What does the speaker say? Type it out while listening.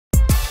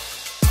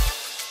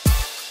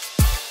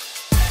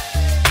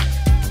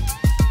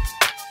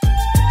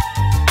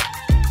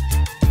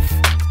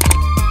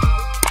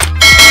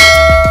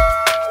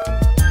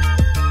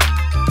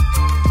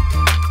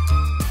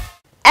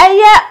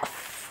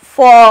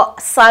for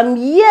some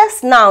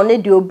years now ne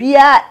de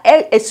obia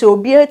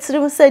obia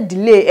trim say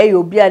delay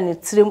obia ne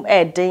trim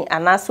den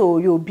anaso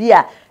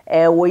obia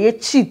wo ye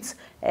cheat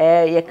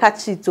ye ka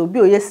cheat obi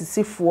oye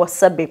sisifo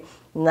sebe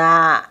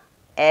na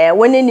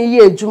woni ni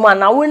ye adwuma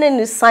na woni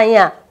ni san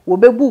a wo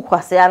bebu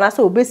kwase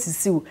anaso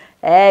obesisiw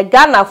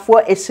Ghana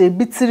for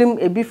bitirim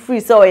ebi free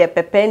say oye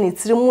pepe ni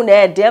tirimu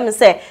na dem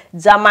say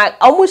jama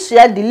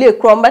omuhia delay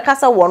krom be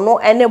kasa wono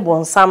ene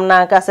bonsam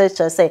na kasa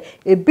che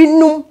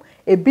ebinum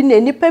ebi na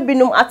nipa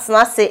binum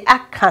atena se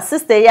aka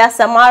sister ya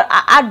sama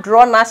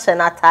adro na hye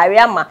na tare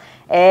ama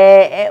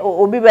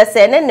obi be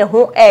say ne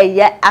ho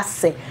eye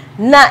ase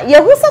na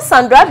yehu se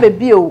Sandrah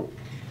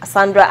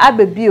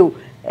Ababio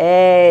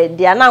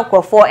dia na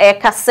nkrofo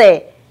ka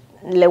say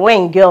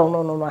lewen girl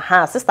no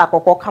ha sister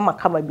kokko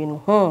kama binu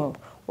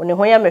oni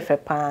ho ya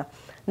mefepa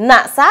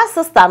na sa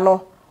sister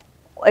no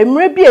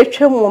emre bi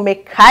atwam me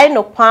kai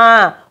no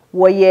pa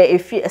wo ye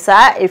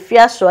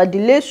Afia show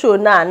delay show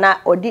na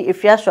odi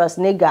Afia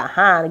Schwarzenegger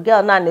ha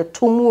girl na ne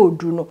tomu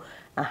odu no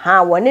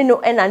woni no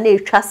na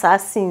etwa sa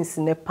scenes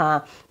ne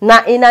pa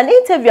na in an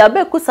interview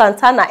abeku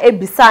Santa na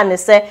ebisa ne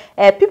say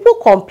people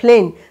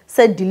complain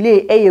say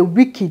delay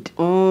wicked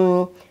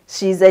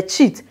she's a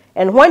cheat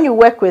and when you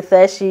work with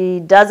her she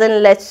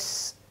doesn't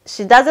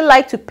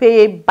like to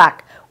pay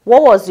back.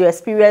 What was your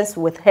experience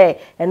with her?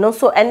 And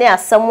also any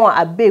someone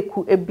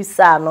abeku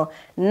ebisa no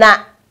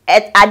na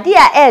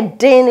adia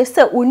den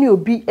say oni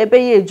obi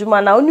ebeye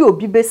adwuma na oni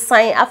obi be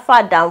sign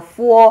afa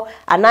danfo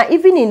and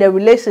even in a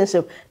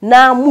relationship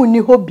na muni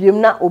ho biem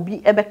na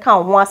obi ebe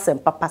kan ho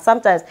asem papa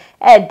sometimes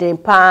den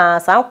pa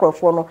san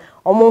krofo no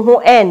omo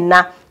ho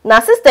na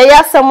sister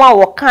ya someone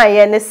wo kan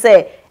ye ne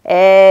say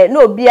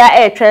no obi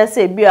twen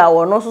say bi a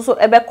wo no so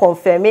ebe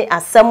confirm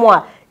asem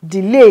a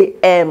delay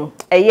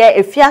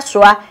Afia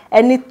shoa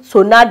any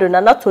tornado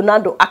na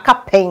tornado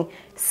akapen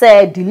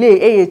say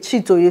delay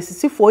cheat o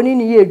yesisifo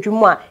ni ye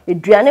adwuma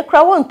eduane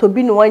kra won to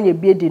bi no wanye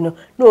biedi no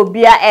na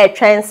obi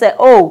twen say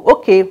oh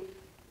okay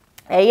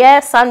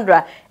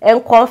Sandrah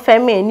and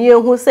confirm ni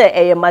ehu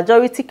say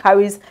majority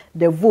carries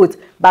the vote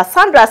but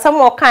Sandrah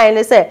someone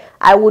kind say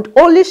I would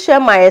only share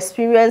my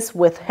experience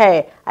with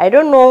her. I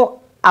don't know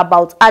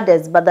about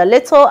others but the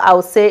little I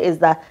will say is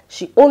that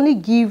she only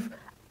give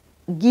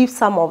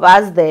some of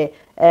us the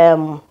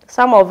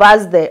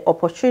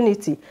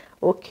opportunity.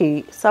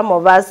 Okay, some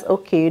of us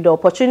the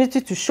opportunity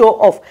to show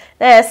off.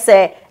 Let's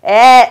say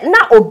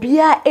na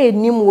obia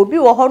enimu obi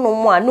wo hono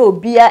mu na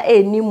obia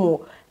enimu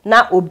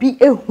na obi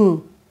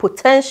ehu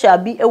potential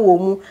bi ewo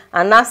mu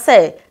ana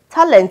say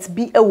talent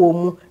bi ewo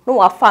mu no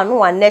wafa no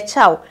wa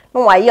natural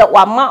no wa ye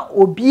wa ma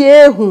obi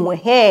ehu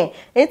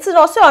enti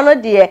no say ono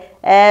de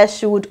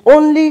she would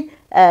only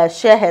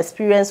share her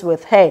experience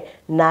with her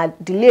na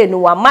delay no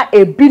wa ma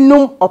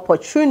ebinum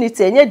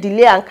opportunity enye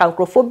delay an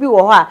kankrofo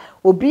wo ho a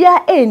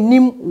obia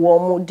enim wo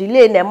mu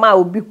delay na ma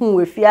obi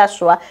hu Afia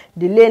shoa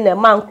delay na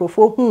ma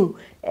nkrofo hu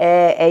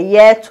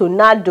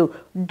tornado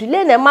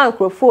delay na ma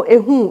nkrofo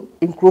ehu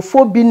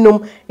nkrofo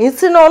binum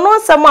nti no no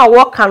nsem a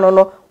wo ka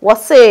no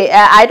say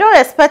I don't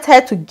expect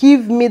her to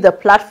give me the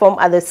platform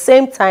at the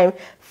same time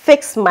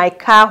fix my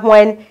car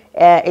when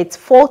it's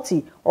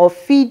faulty or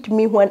feed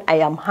me when I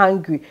am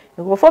hungry.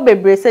 Before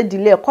baby say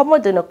delay, come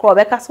on the crowd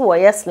because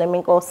we are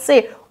slamming or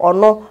say or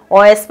no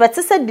or expect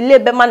to say delay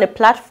be man the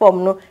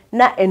platform no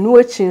na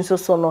enu chin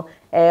so no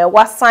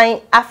what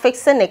sign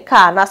affixing a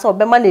car na so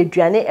be man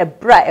aduane e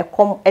bra e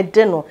come e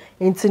de no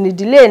into the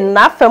delay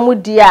na famu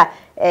dia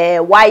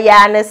why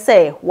ya ne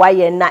say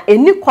why na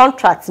any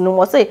contract no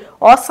mo say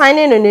or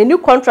signing on any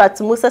contract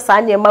mo say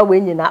sa nyema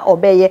we nyina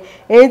obeye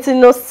enti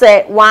no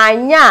say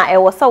wanya e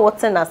wo say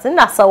what na say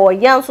na sa wo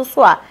yan so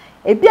so a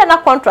ebia na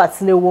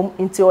contract na wom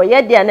enti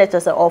oye dia na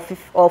say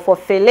of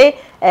fulfill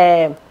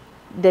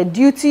the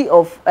duty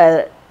of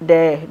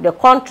the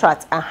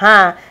contract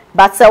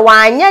but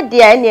wanya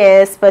dia any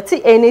expect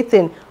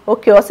anything.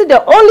 Okay, also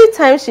the only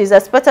time she's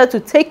expected to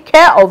take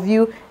care of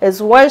you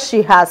is when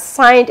she has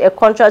signed a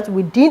contract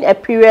within a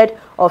period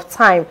of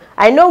time.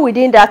 I know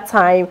within that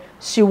time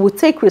she will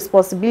take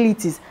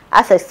responsibilities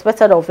as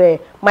expected of her.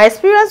 My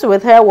experience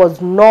with her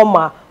was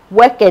normal,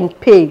 work and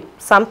pay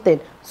something.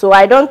 So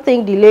I don't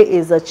think delay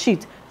is a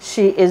cheat.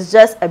 She is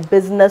just a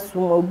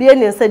businesswoman. Obi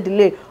eni say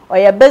delay or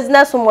your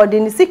businesswoman de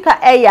nisika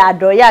eya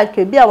adoya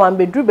nke bia wan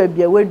bedru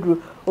babia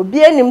wedru.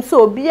 Obi enim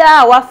so obi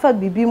a wafa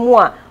bibi mu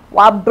a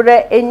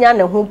wabre enya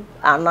ne ho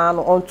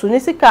anano onto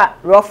nisika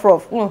rough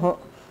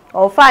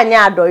onfa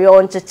anya adoya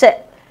oncheche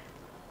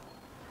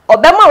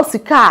obema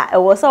osika e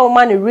wo say o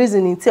man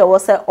reason nti e wo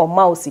say o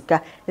ma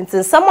osika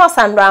nti Samuel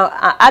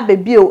Sandrah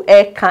Ababio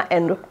ka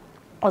endo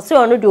o say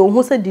ono de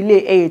ohun say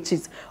delay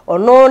cheat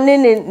ono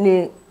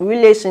ni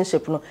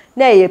relationship no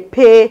na ye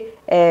pay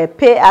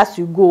as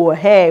you go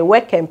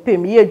work and pay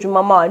me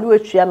adwuma ma ani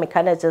wetua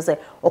mechanic say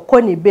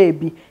okoni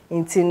baby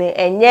nti ne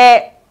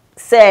enye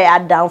say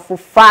adamfo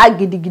fa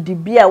gidigidi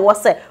bia wo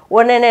say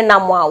wonene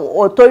nam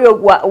otoyo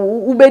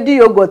ubedi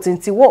yogurt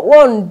nti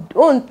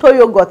won to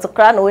yogurt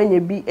kra na wenye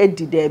bi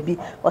edida bi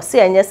o say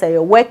enye say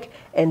your work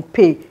and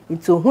pay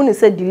nti ohun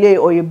say delay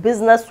or your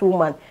business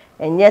woman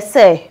enye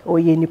se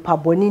oye nipa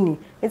bonini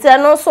nti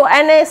eno so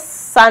ene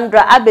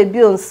Sandrah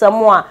Ababio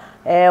nsemo a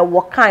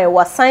wo kan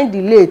wo sign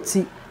delay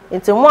ti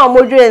nti mo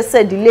amodwe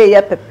se delay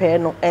ye pepe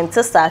no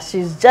ente sa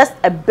she's just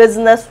a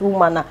business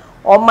woman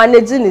or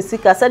managing ni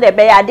sika se de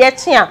be ya de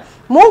che a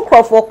mo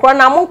nkrofo kro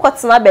na mo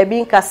nkotena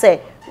baby nka se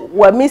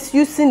wa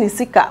misuse ni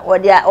sika or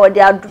their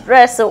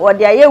address or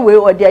their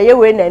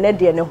yewe na ene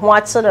de ne ho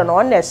a kire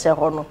no na ehye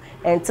ho no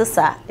ente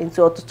sa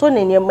enti ototo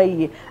ne niam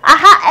yie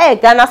aha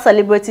Ghana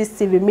Celebrities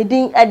TV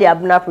meeting e de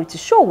abuna pretty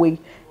show we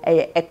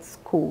X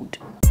code